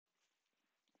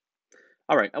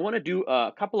All right, I want to do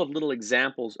a couple of little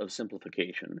examples of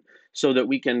simplification so that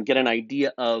we can get an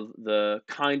idea of the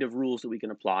kind of rules that we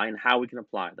can apply and how we can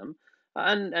apply them,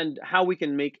 and how we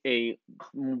can make a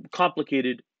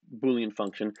complicated Boolean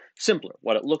function simpler,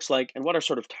 what it looks like, and what our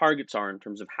sort of targets are in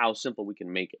terms of how simple we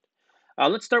can make it.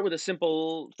 Let's start with a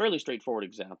simple, fairly straightforward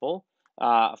example,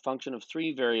 a function of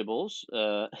three variables,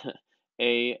 a,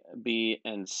 b,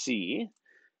 and c,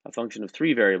 a function of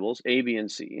three variables, a, b,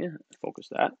 and c, focus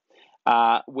that,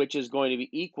 which is going to be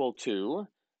equal to,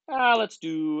 let's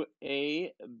do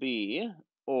a, b,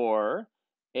 or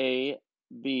a,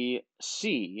 b,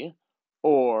 c,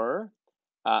 or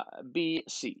b,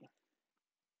 c.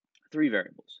 Three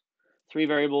variables. Three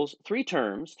variables, three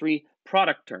terms, three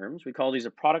product terms. We call these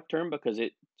a product term because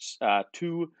it's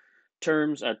two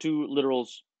terms, two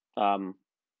literals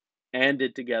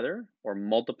anded together or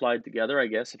multiplied together, I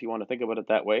guess, if you want to think about it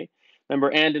that way.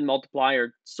 Remember, and multiply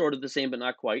are sort of the same but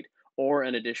not quite, or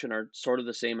and addition are sort of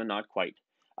the same and not quite.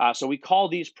 So we call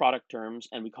these product terms,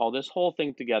 and we call this whole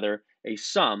thing together a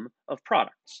sum of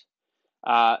products.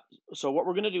 So what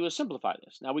we're going to do is simplify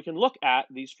this. Now we can look at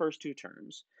these first two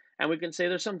terms, and we can say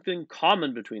there's something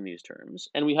common between these terms,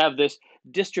 and we have this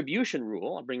distribution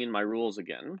rule. I'll bring in my rules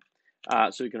again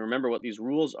so you can remember what these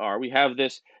rules are. We have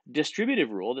this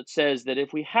distributive rule that says that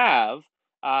if we have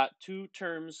two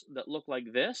terms that look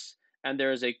like this, and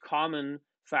there is a common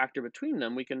factor between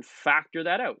them, we can factor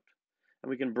that out, and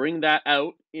we can bring that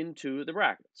out into the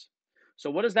brackets. So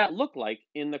what does that look like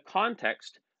in the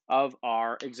context of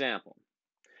our example?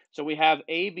 So we have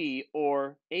AB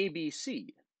or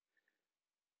ABC.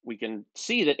 We can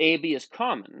see that AB is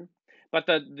common, but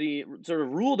the sort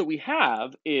of rule that we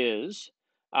have is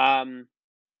y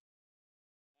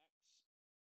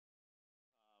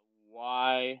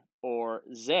or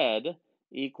z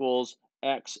equals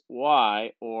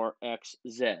xy or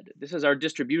xz. This is our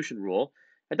distribution rule.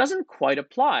 It doesn't quite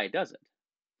apply, does it?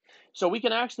 So we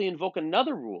can actually invoke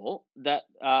another rule that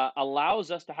allows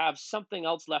us to have something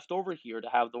else left over here to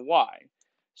have the y.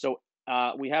 So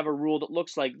we have a rule that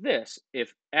looks like this.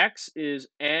 If x is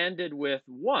ANDed with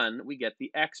 1, we get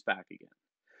the x back again.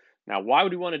 Now, why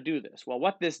would we want to do this? Well,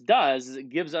 what this does is it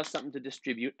gives us something to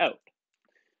distribute out.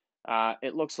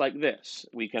 It looks like this.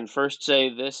 We can first say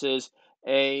this is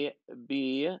a,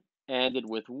 b, ANDed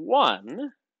with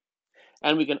 1.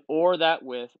 And we can OR that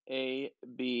with A,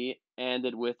 B,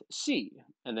 ANDed with C.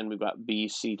 And then we've got B,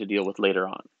 C to deal with later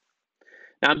on.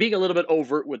 Now, I'm being a little bit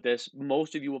overt with this.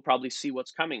 Most of you will probably see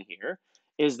what's coming here,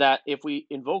 is that if we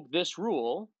invoke this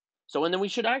rule, and then we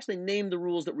should actually name the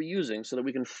rules that we're using so that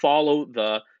we can follow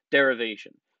the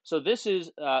derivation. So this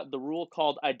is the rule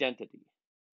called identity.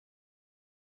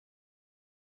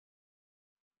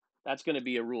 That's going to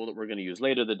be a rule that we're going to use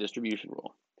later, the distribution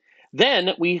rule.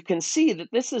 Then we can see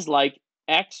that this is like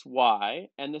xy,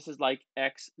 and this is like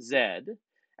xz.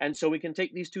 And so we can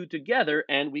take these two together,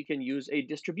 and we can use a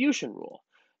distribution rule.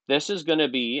 This is going to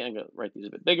be, I'm going to write these a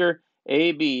bit bigger,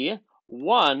 AB,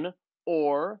 1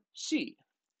 or C,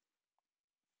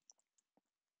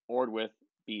 ORed with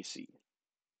BC.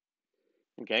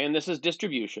 Okay, and this is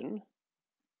distribution.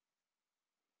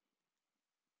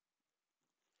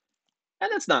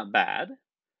 And that's not bad.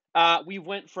 We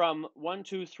went from 1,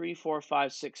 2, 3, 4,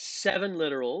 5, 6, 7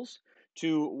 literals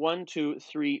to 1, 2,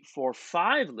 3, 4,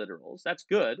 5 literals. That's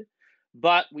good.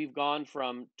 But we've gone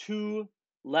from 2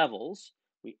 levels.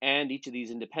 We AND each of these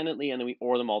independently, and then we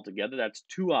OR them all together. That's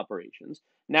 2 operations.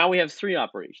 Now we have 3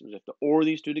 operations. We have to OR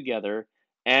these 2 together,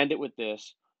 AND it with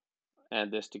this, and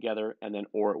this together, and then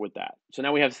OR it with that. So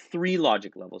now we have 3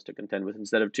 logic levels to contend with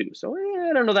instead of 2. So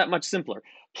I don't know, that much simpler.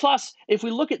 Plus, if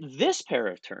we look at this pair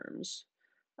of terms,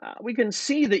 we can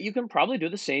see that you can probably do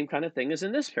the same kind of thing as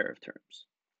in this pair of terms.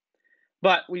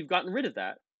 But we've gotten rid of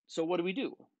that. So what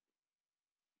do?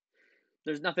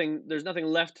 There's nothing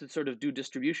left to sort of do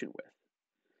distribution with.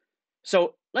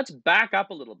 So let's back up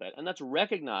a little bit and let's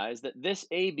recognize that this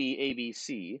AB,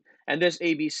 ABC, and this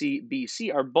ABC,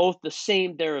 BC are both the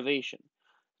same derivation.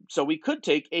 So we could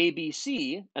take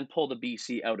ABC and pull the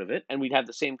BC out of it, and we'd have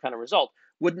the same kind of result.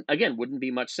 Wouldn't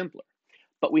be much simpler.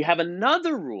 But we have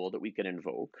another rule that we can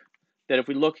invoke that if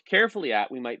we look carefully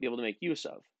at, we might be able to make use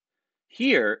of.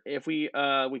 Here, if we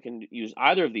can use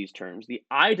either of these terms, the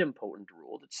idempotent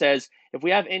rule that says if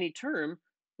we have any term,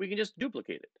 we can just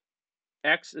duplicate it.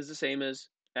 X is the same as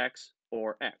X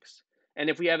or X. And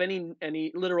if we have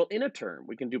any literal in a term,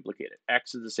 we can duplicate it.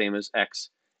 X is the same as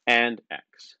X and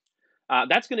X.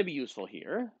 That's going to be useful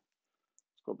here.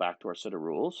 Let's go back to our set of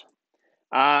rules.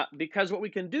 Because what we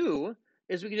can do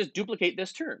is we can just duplicate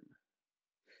this term,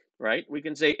 right? We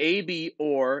can say AB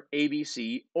or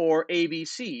ABC or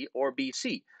ABC or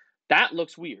BC. That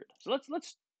looks weird. So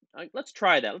let's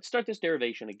try that. Let's start this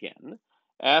derivation again.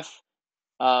 F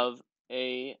of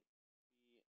A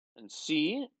and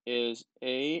C is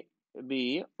A,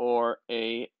 B, or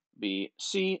A, B,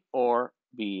 C, or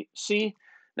B, C.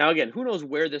 Now again, who knows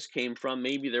where this came from?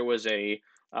 Maybe there was a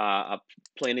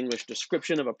plain English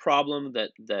description of a problem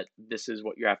that this is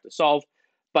what you have to solve.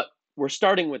 But we're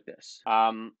starting with this.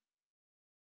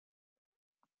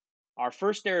 Our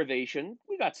first derivation,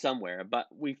 we got somewhere, but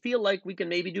we feel like we can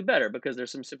maybe do better because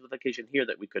there's some simplification here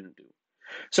that we couldn't do.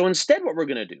 So instead, what we're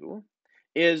going to do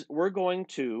is we're going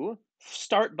to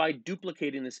start by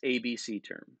duplicating this ABC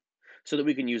term so that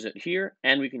we can use it here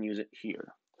and we can use it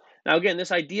here. Now, again,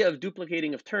 this idea of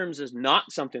duplicating of terms is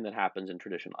not something that happens in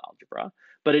traditional algebra,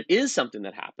 but it is something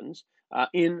that happens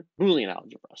in Boolean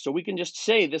algebra. So we can just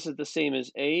say this is the same as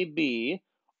AB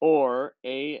or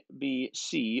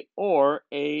ABC or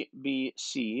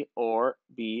ABC or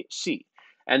BC.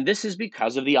 And this is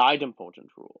because of the idempotent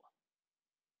rule.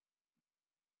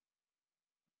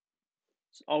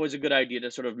 It's always a good idea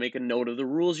to sort of make a note of the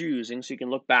rules you're using so you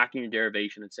can look back in your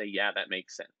derivation and say, yeah, that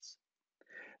makes sense.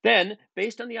 Then,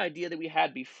 based on the idea that we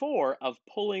had before of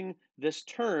pulling this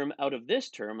term out of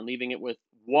this term and leaving it with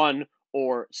 1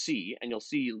 or C, and you'll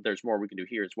see there's more we can do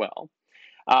here as well,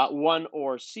 1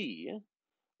 or C,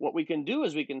 what we can do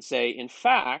is we can say, in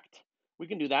fact, we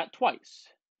can do that twice.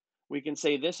 We can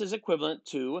say this is equivalent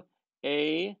to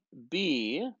A,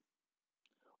 B,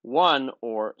 1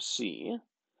 or C,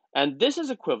 and this is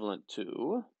equivalent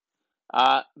to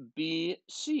B,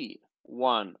 C,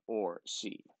 1 or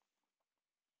C.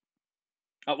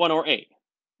 1 or A.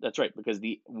 That's right, because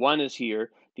the 1 is here,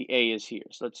 the A is here.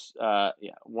 So let's,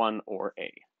 1 or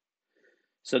A.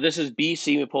 So this is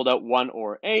BC, we pulled out 1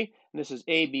 or A, and this is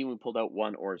AB, we pulled out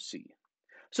 1 or C.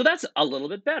 So that's a little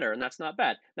bit better, and that's not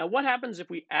bad. Now, what happens if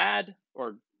we add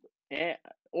or 1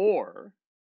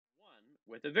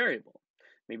 with a variable?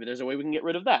 Maybe there's a way we can get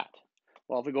rid of that.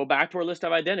 Well, if we go back to our list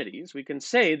of identities, we can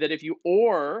say that if you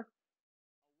OR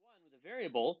 1 with a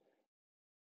variable,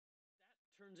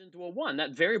 that turns into a 1.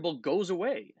 That variable goes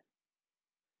away.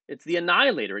 It's the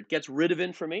annihilator. It gets rid of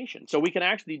information. So we can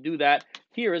actually do that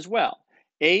here as well.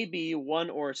 A, B, 1,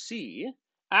 or C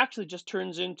actually just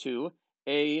turns into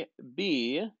A,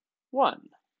 B, 1.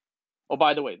 Oh,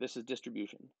 by the way, this is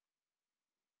distribution.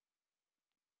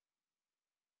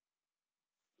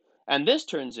 And this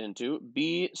turns into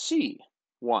B, C,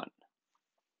 1.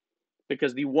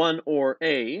 Because the 1 or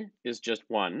A is just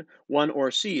 1. 1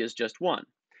 or C is just 1.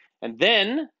 And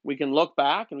then we can look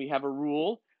back and we have a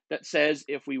rule that says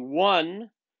if we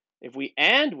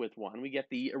AND with 1, we get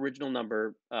the original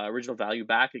number, original value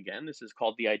back again. This is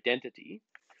called the identity.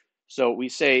 So we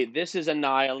say this is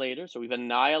annihilator. So we've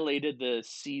annihilated the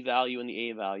C value and the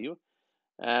A value.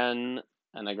 And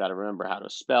I got to remember how to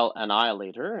spell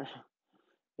annihilator.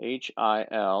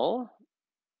 Hilator.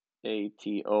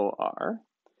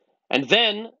 And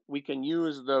then we can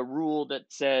use the rule that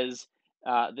says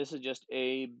this is just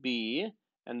A, B,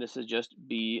 and this is just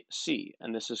B, C.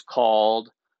 And this is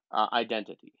called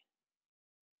identity.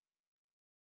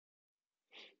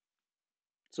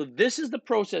 So this is the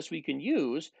process we can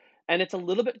use, and it's a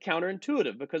little bit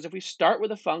counterintuitive because if we start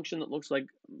with a function that looks like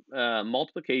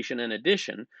multiplication and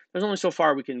addition, there's only so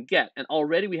far we can get, and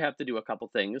already we have to do a couple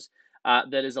things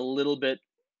that is a little bit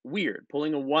weird.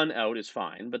 Pulling a 1 out is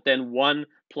fine, but then 1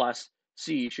 plus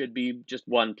C should be just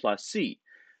 1 plus C.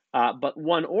 But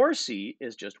 1 or C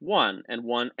is just 1, and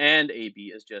 1 and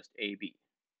AB is just AB.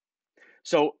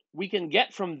 So we can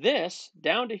get from this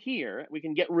down to here, we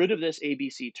can get rid of this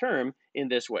ABC term in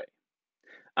this way.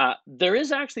 There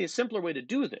is actually a simpler way to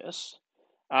do this.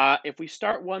 If we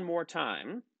start one more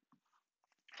time,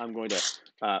 I'm going to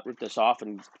rip this off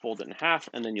and fold it in half,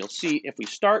 and then you'll see if we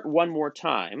start one more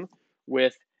time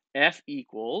with F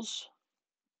equals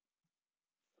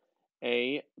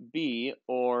A, B,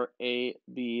 or A,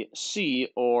 B, C,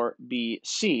 or B,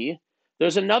 C,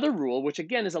 there's another rule, which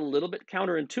again is a little bit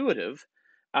counterintuitive,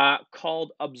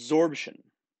 called absorption.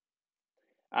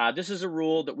 This is a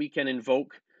rule that we can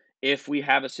invoke if we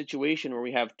have a situation where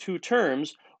we have two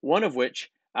terms, one of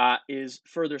which is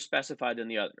further specified than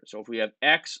the other. So if we have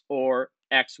x or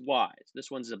xy's,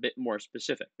 this one's a bit more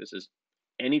specific. This is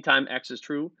anytime x is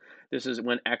true, this is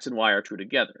when x and y are true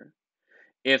together.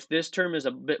 If this term is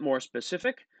a bit more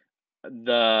specific,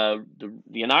 the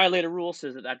annihilator rule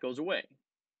says that goes away.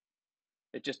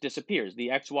 It just disappears. The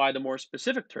xy, the more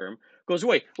specific term, goes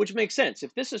away, which makes sense.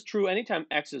 If this is true anytime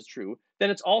x is true, then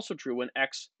it's also true when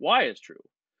xy is true.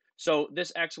 So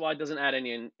this xy doesn't add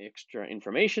any extra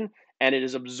information, and it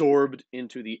is absorbed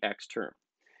into the x term.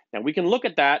 Now we can look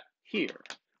at that here.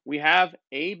 We have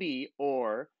AB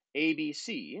or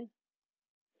ABC,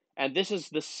 and this is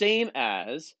the same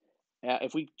as,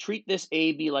 if we treat this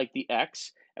AB like the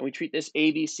X, and we treat this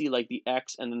ABC like the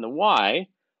X and then the Y,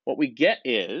 what we get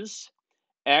is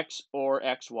X or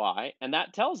XY, and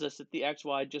that tells us that the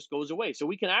XY just goes away. So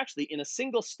we can actually, in a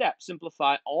single step,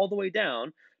 simplify all the way down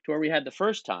to where we had the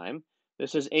first time.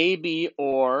 This is AB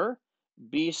or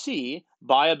BC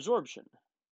by absorption.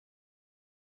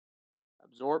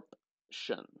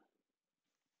 Absorption.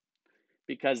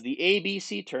 Because the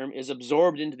ABC term is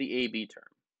absorbed into the AB term.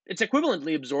 It's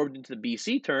equivalently absorbed into the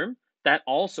BC term. That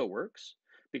also works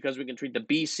because we can treat the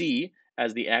BC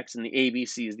as the X and the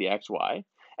ABC as the XY.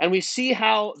 And we see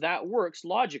how that works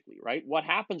logically, right? What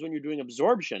happens when you're doing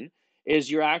absorption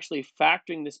is you're actually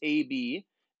factoring this AB,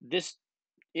 this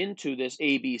into this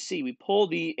ABC. We pull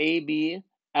the AB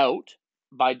out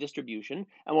by distribution,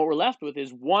 and what we're left with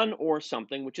is 1 or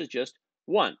something, which is just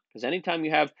 1. Because anytime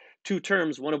you have two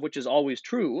terms, one of which is always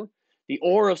true, the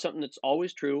or of something that's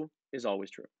always true is always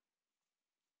true.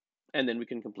 And then we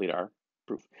can complete our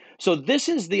proof. So this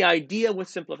is the idea with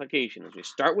simplification, is we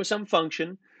start with some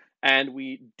function and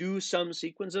we do some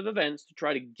sequence of events to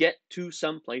try to get to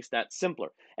some place that's simpler.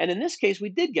 And in this case, we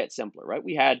did get simpler, right?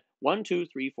 We had 1, 2,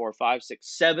 3, 4, 5,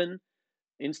 6, 7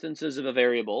 instances of a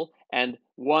variable and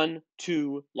 1,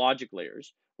 2 logic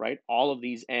layers, right? All of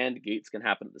these AND gates can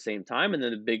happen at the same time, and then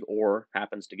the big OR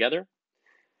happens together.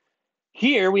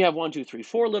 Here we have 1, 2, 3,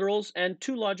 4 literals and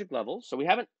 2 logic levels. So we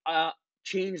haven't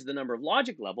changed the number of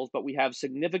logic levels, but we have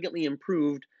significantly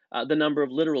improved the number of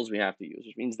literals we have to use,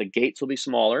 which means the gates will be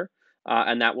smaller,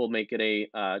 and that will make it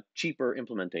a cheaper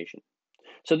implementation.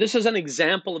 So this is an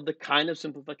example of the kind of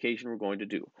simplification we're going to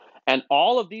do. And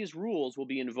all of these rules will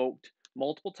be invoked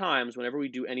multiple times whenever we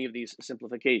do any of these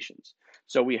simplifications.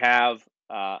 So we have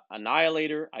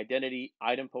annihilator, identity,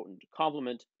 idempotent,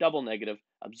 complement, double negative,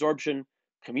 absorption,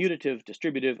 commutative,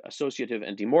 distributive, associative,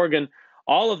 and De Morgan.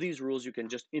 All of these rules you can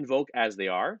just invoke as they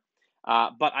are.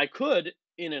 But I could,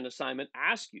 in an assignment,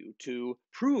 ask you to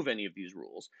prove any of these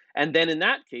rules. And then in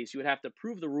that case, you would have to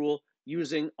prove the rule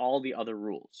using all the other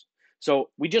rules. So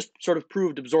we just sort of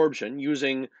proved absorption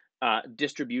using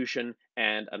distribution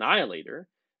and annihilator.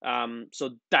 So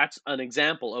that's an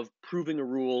example of proving a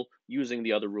rule using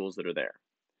the other rules that are there.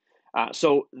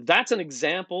 So that's an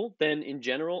example then in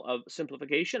general of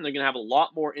simplification. They're going to have a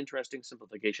lot more interesting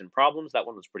simplification problems. That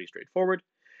one was pretty straightforward.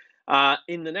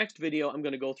 In the next video, I'm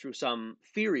going to go through some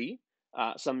theory,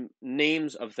 some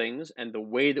names of things, and the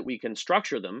way that we can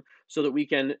structure them so that we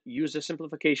can use a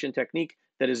simplification technique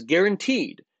that is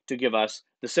guaranteed to give us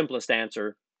the simplest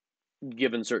answer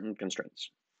given certain constraints.